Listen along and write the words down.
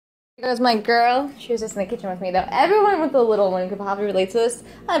There goes my girl. She was just in the kitchen with me though. Everyone with the little one could probably relate to this.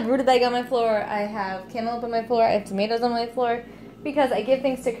 I have rutabaga on my floor. I have cantaloupe on my floor. I have tomatoes on my floor because I give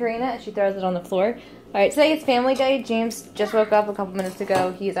things to Karina and she throws it on the floor. Alright, today is family day. James just woke up a couple minutes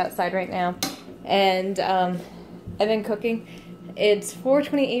ago. He's outside right now. And I've been cooking. It's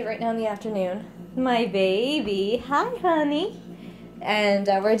 4:28 right now in the afternoon. My baby. Hi, honey. And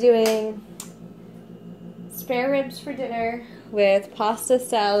we're doing spare ribs for dinner with pasta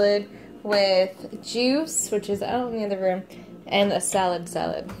salad with juice, which is out in the other room, and a salad.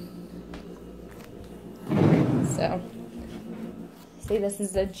 So, see, this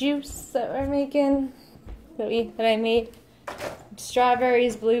is the juice that we're making, that I made.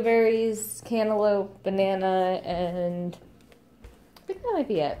 Strawberries, blueberries, cantaloupe, banana, and I think that might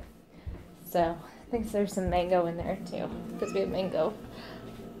be it. So, I think there's some mango in there too, because we have mango.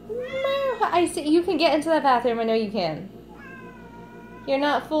 I see, you can get into that bathroom, I know you can. You're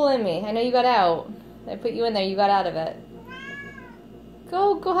not fooling me. I know you got out. I put you in there, you got out of it.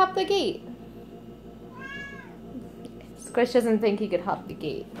 Go hop the gate. Squish doesn't think he could hop the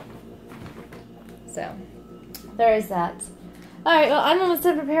gate. So, there is that. Alright, well, I'm almost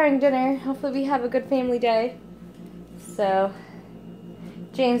done preparing dinner. Hopefully we have a good family day. So,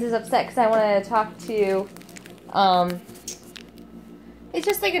 James is upset because I want to talk to, it's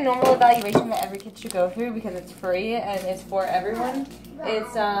just like a normal evaluation that every kid should go through because it's free and it's for everyone.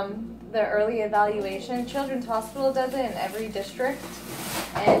 It's the early evaluation. Children's Hospital does it in every district,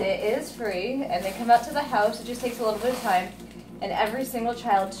 and it is free, and they come out to the house. It just takes a little bit of time, and every single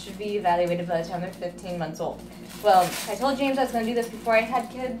child should be evaluated by the time they're 15 months old. Well, I told James I was going to do this before I had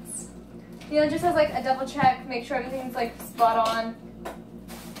kids. You know, just as like a double check, make sure everything's like spot on,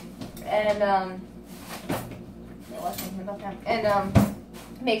 and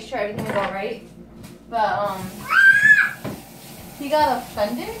make sure everything is all right. But he got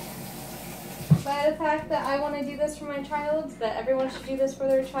offended by the fact that I want to do this for my child, that everyone should do this for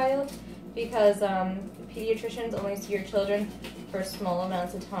their child, because pediatricians only see your children for small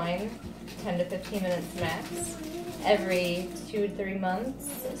amounts of time, 10 to 15 minutes max, every 2 to 3 months.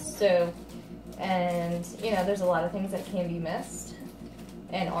 So, and you know, there's a lot of things that can be missed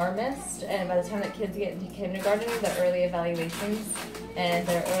and are missed, and by the time that kids get into kindergarten, the early evaluations and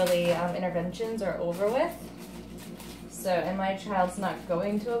their early interventions are over with. So, and my child's not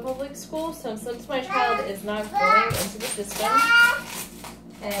going to a public school, so since my child is not going into the system,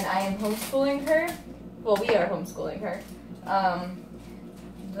 and I am homeschooling her, well, we are homeschooling her,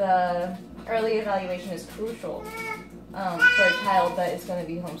 the early evaluation is crucial for a child that is going to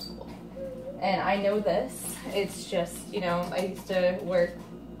be homeschooled. And I know this, it's just, you know, I used to work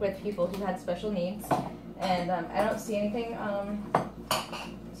with people who had special needs, and I don't see anything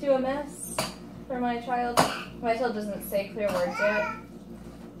too amiss for my child. My child doesn't say clear words yet,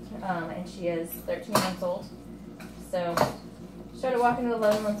 and she is 13 months old. So, she started walking at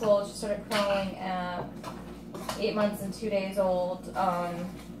 11 months old, she started crawling at 8 months and 2 days old.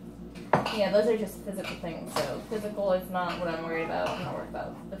 Yeah, those are just physical things, so physical is not what I'm worried about. I'm not worried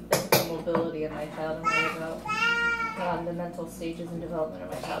about the physical mobility of my child, I'm worried about the mental stages and development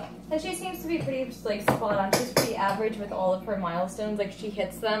of my child. And she seems to be pretty, like, spot on. She's pretty average with all of her milestones, like, she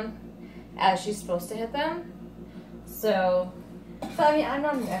hits them as she's supposed to hit them. So I mean, I'm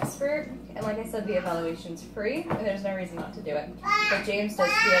not an expert, and like I said, the evaluation's free, and there's no reason not to do it. But James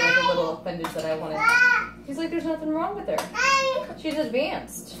does feel like a little offended that I want to. He's like, there's nothing wrong with her. She's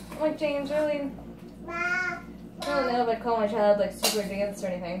advanced. I'm like, James, really? I don't know if I'd call my child like super advanced or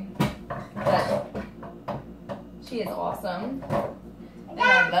anything, but she is awesome, and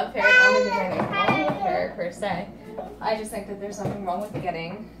I love her. I don't think there's anything wrong with her per se. I just think that there's something wrong with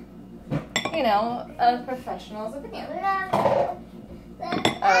getting, you know, a professional's opinion of,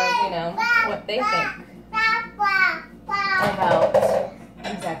 you know, what they think about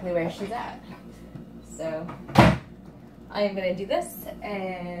exactly where she's at. So, I am going to do this,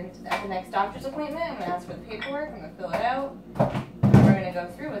 and at the next doctor's appointment, I'm going to ask for the paperwork, I'm going to fill it out, and we're going to go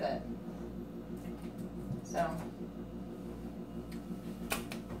through with it. So,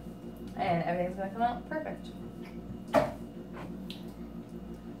 and everything's going to come out perfect.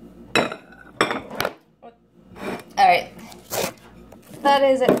 Alright, that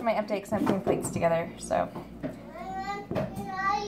is it for my update because I'm putting plates together, so